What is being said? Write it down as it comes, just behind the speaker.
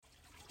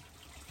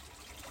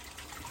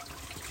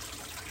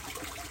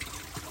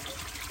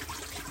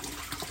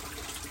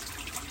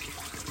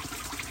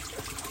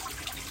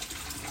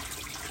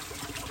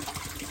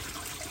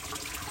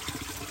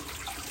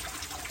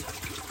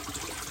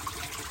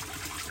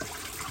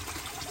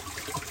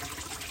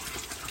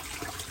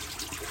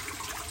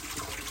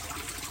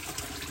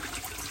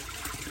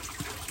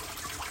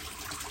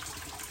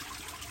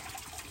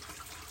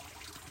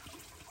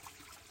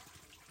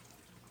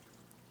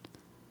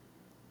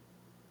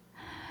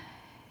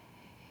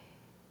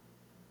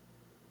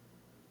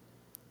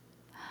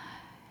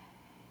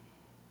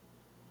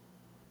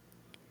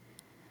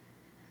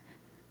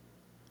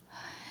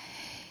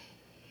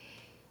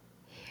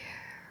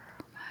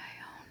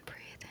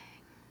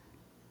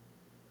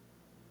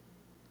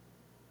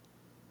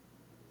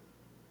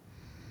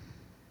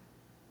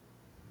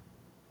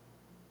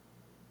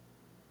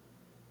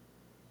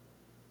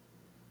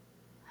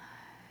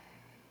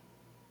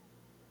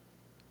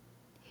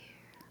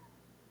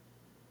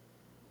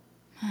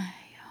my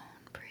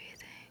own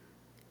breathing.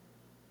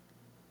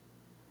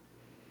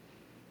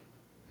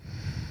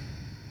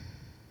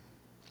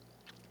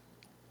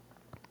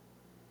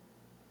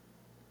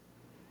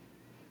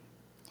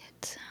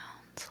 It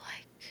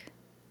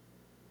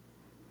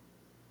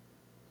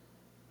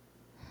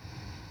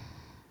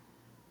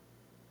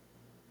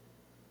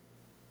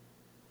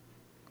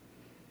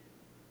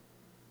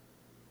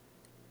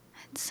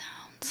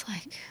sounds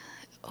like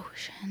the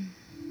ocean.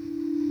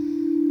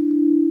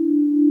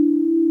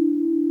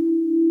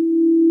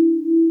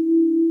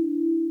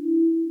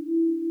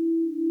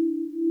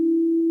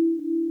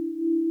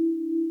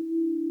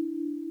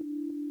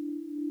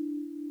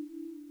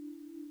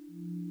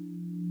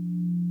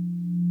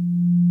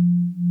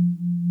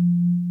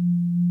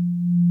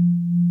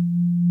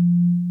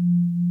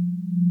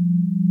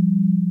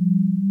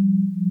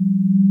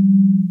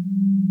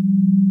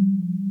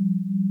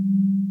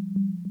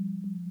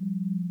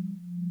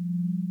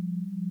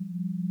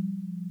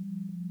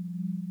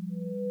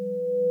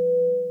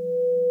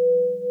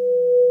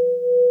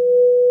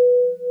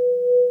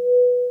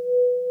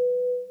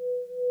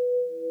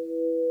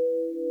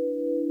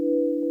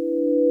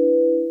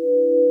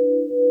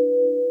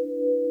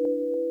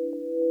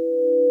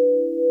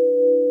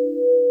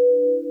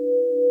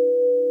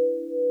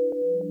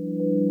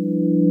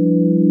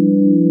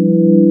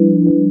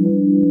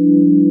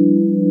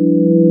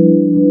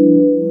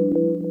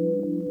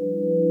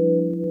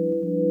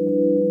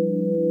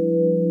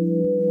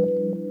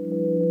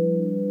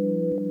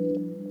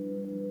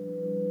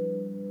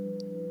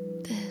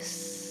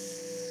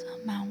 This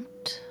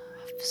amount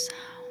of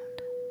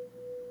sound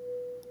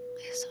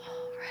is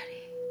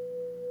already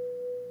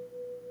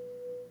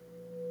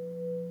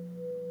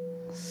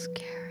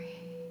scary,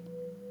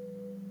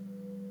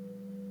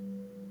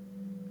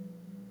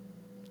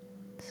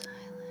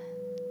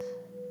 silent.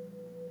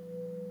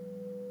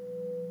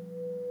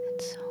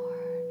 It's so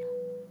hard.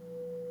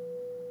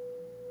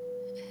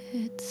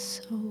 It's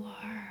so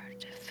hard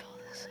to fill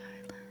the silence.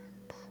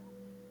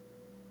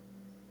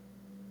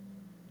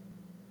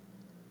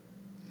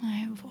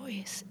 My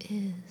voice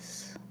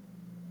is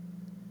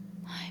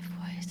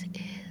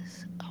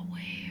a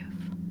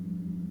wave.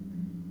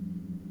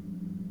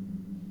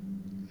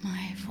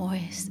 My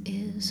voice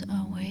is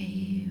a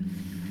wave.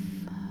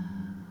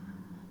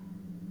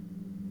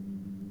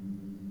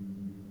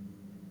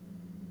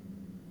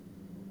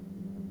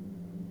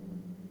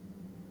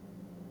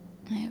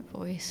 My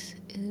voice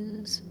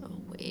is a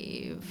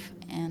wave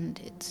and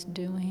it's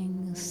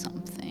doing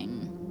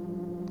something.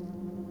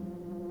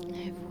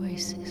 My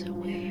voice is a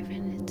wave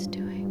and it's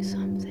doing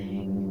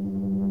something.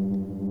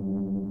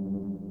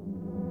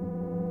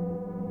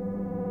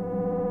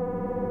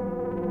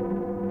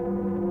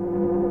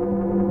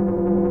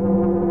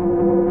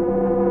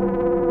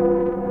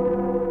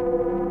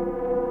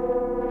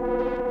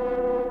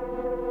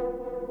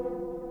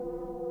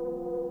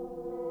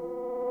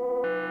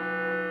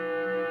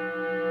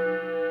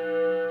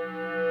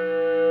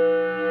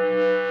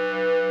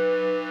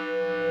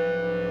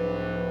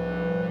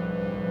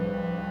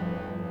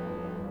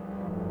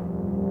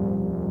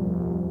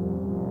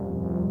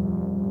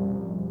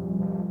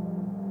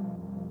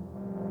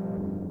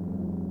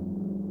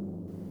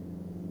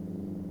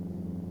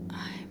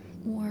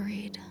 I'm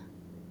worried.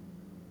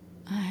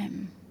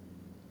 I'm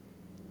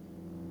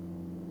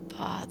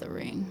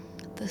bothering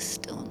the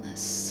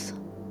stillness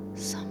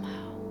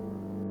somehow.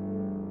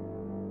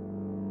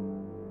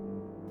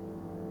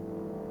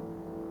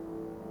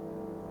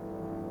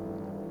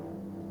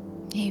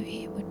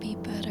 Maybe it would be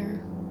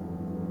better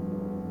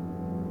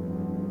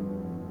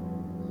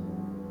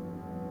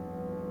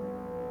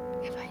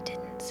if I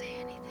didn't say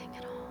anything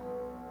at all.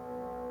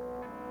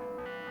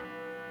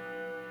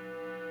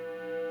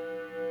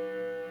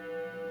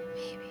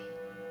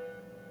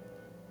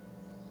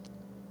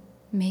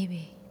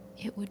 Maybe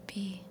it would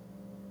be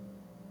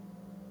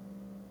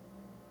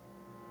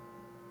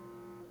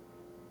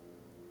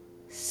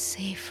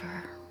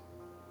safer.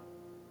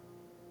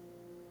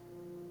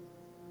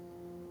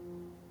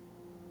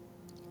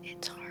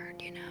 It's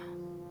hard, you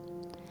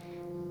know.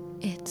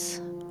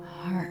 It's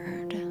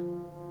hard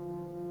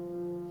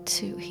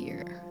to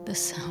hear the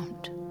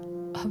sound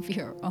of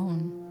your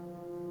own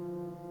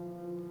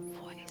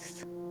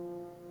voice.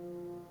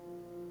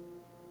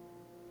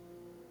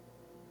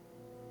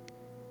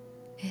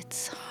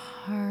 It's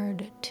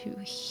hard to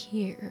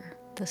hear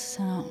the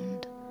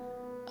sound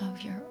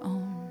of your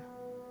own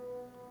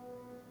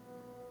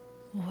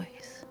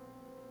voice.